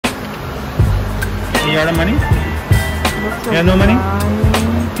You got the money? You have no money?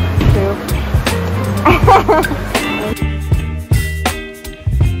 1, 2.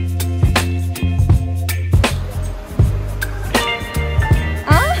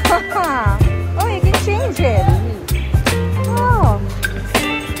 Oh, you can change it. Oh.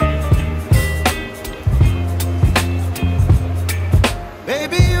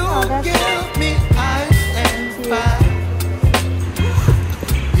 Baby, you give me ice and fire.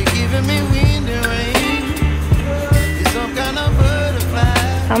 You're giving me wind and rain. You're some kind of butterfly.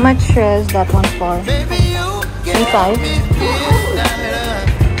 How much is that one for? Baby, you give 25. me midnight.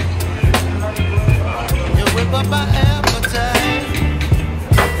 You whip up my appetite.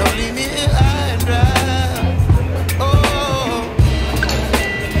 Don't leave me here high and dry. Oh,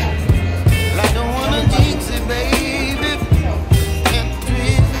 I don't wanna jinx it, baby. Can't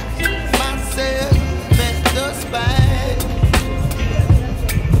twist myself at the spine.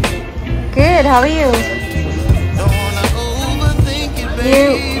 Good, how are you? Don't wanna overthink it,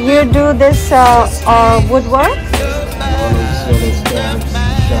 baby. You do this woodwork? All those solo scraps,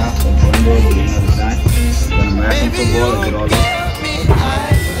 shafts, and windows, and the design. Then I'm wrapping for board, I get all this.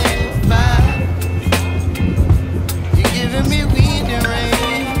 You're giving me wind and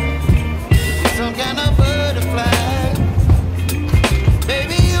rain. You're some kind of butterfly.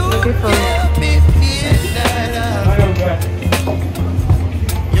 Baby, you Beautiful. give me midnight.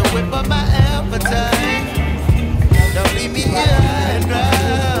 You whip up my appetite. Don't leave me here high and dry.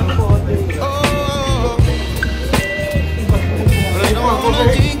 Oh, but I don't wanna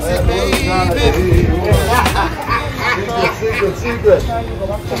jinx it, baby. Secret.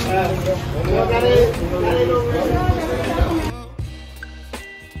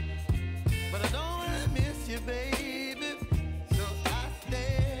 But I don't wanna miss you, baby. So I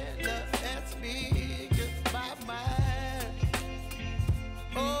stand up and speak just my mind.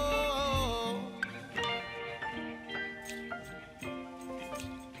 Oh.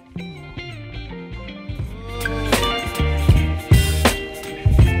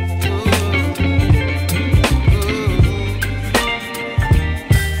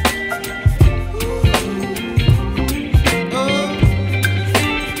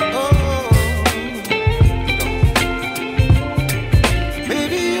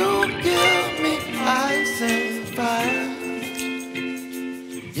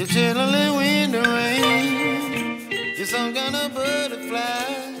 You're channeling wind and rain. You're some kind of butterfly.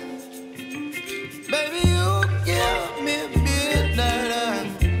 Baby, you give me midnight.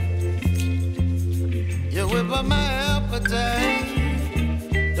 You whip up my appetite.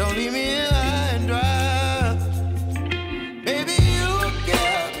 Don't leave me here high and dry. Baby, you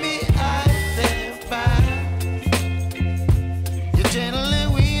give me ice and fire. You're channeling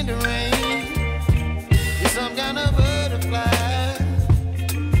wind and rain. You're some kind of butterfly.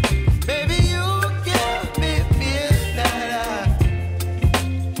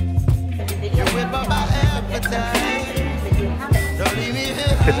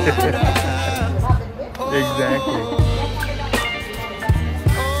 Exactly.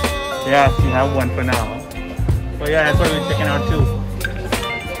 Yes, you have one for now. Well, yeah, that's what we're checking out too.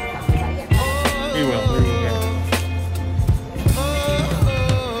 We will, yeah.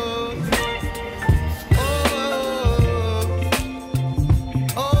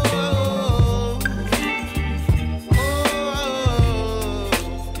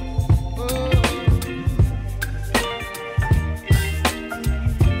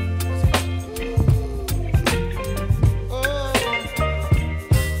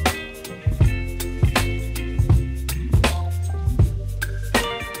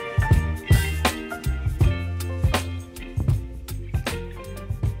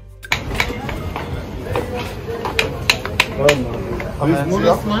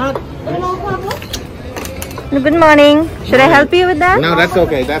 Good morning. Should I help you with that? No, that's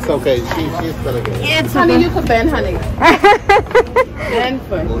okay. That's okay. She's gonna get it. It's honey, you could bend, honey. Bend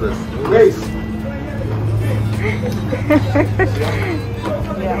for Grace.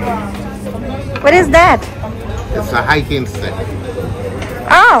 What is that? It's a hiking stick.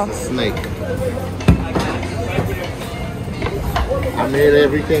 Oh, Snake. I made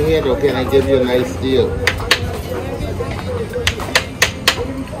everything here, though. Can I give you a nice deal?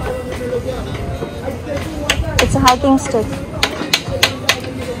 it's a hiking stick.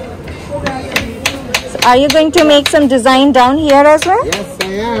 So are you going to make some design down here as well? Yes, I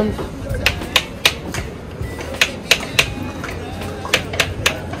am.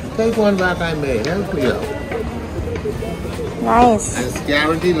 Take one back I made. Help me out. Nice. And it's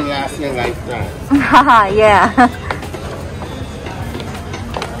guaranteed to last you a lifetime. Haha, yeah.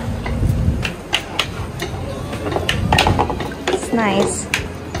 It's nice.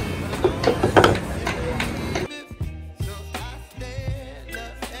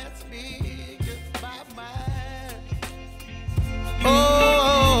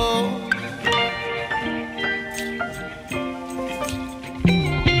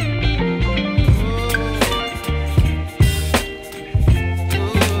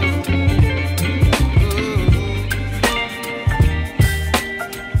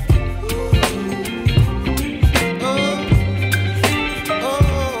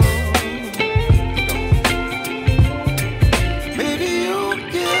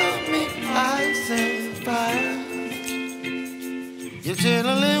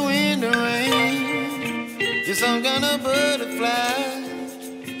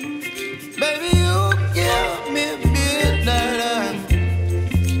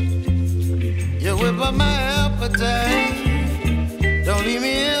 appetite. Don't leave me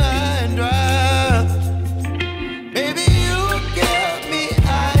here high and dry. Baby, you give me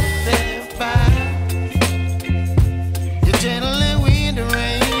ice and fire. You're gentle and wind and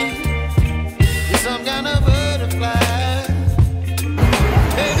rain. You're some kind of butterfly.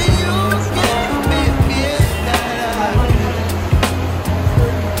 Baby, you give me midnight.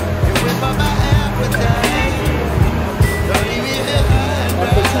 You whip up my appetite. Don't leave me here high and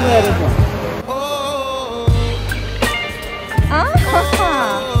dry.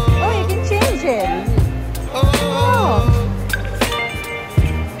 Oh, you can change it. Oh.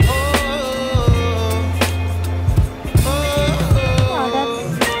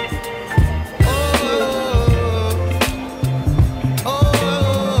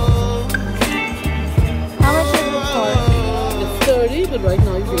 How much is it for? It's 30, but right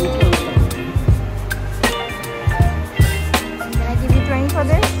now you give me 25. Can I give you 20 for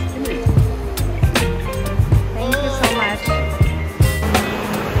this? Thank you so much.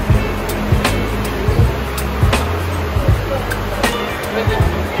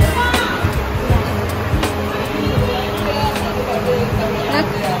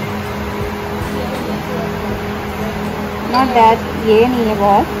 Not that ये नहीं है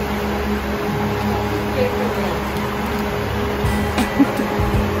बहुत.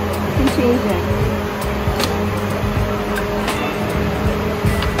 You can change it.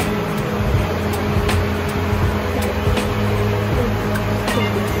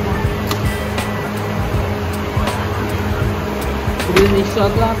 Do you need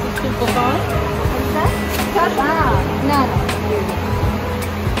shot glasses too for fun? What's that? No.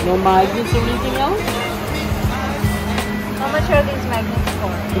 No magnets or anything else? How much are these magnets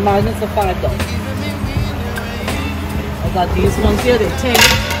for? The magnets are $5. I got these ones here, they're 10.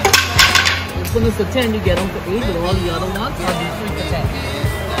 As soon as the 10, you get them for 8, but all the other ones are 3 for 10.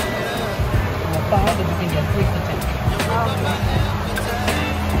 5, but you can get 3 for 10.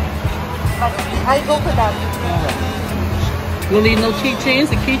 Okay. But I'll go for that. You don't need no keychains.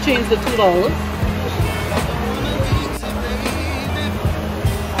 The keychains are $2.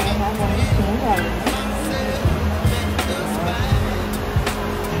 I have one change already.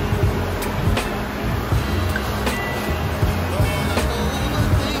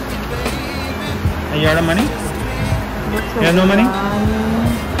 You out of money? You have no money? 1,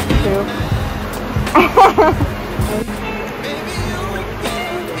 2.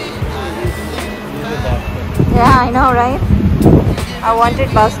 Yeah, I know, right? I wanted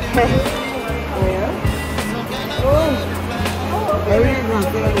basket. Where? Oh, very nice.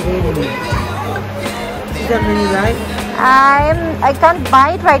 Is that many right? I can't buy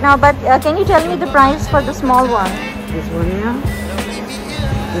it right now, but can you tell me the price for the small one? This one here?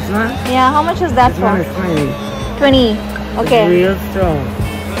 This one? Yeah, how much is that This for? one is 20. 20. Okay. It's real strong.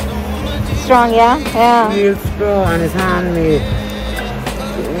 Strong, yeah? Yeah. Real strong and it's handmade.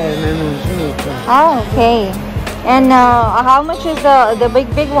 Oh, okay. And how much is the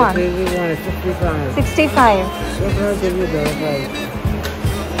big one? The big one is 65. 65. What price give you the price?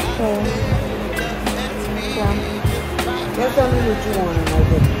 Okay. Yeah. Just tell me what you want and I'll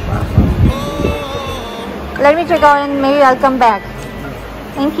get it. Let me check out and maybe I'll come back.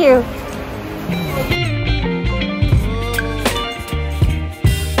 Thank you.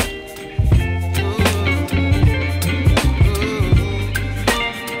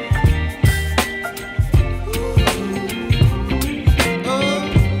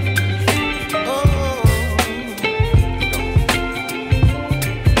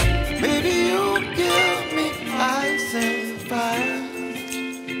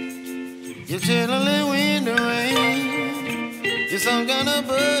 You're gentle in wind and rain. You're some kind of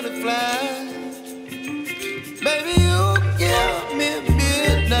butterfly. Baby, you give me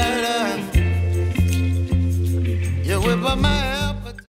midnight. You whip up my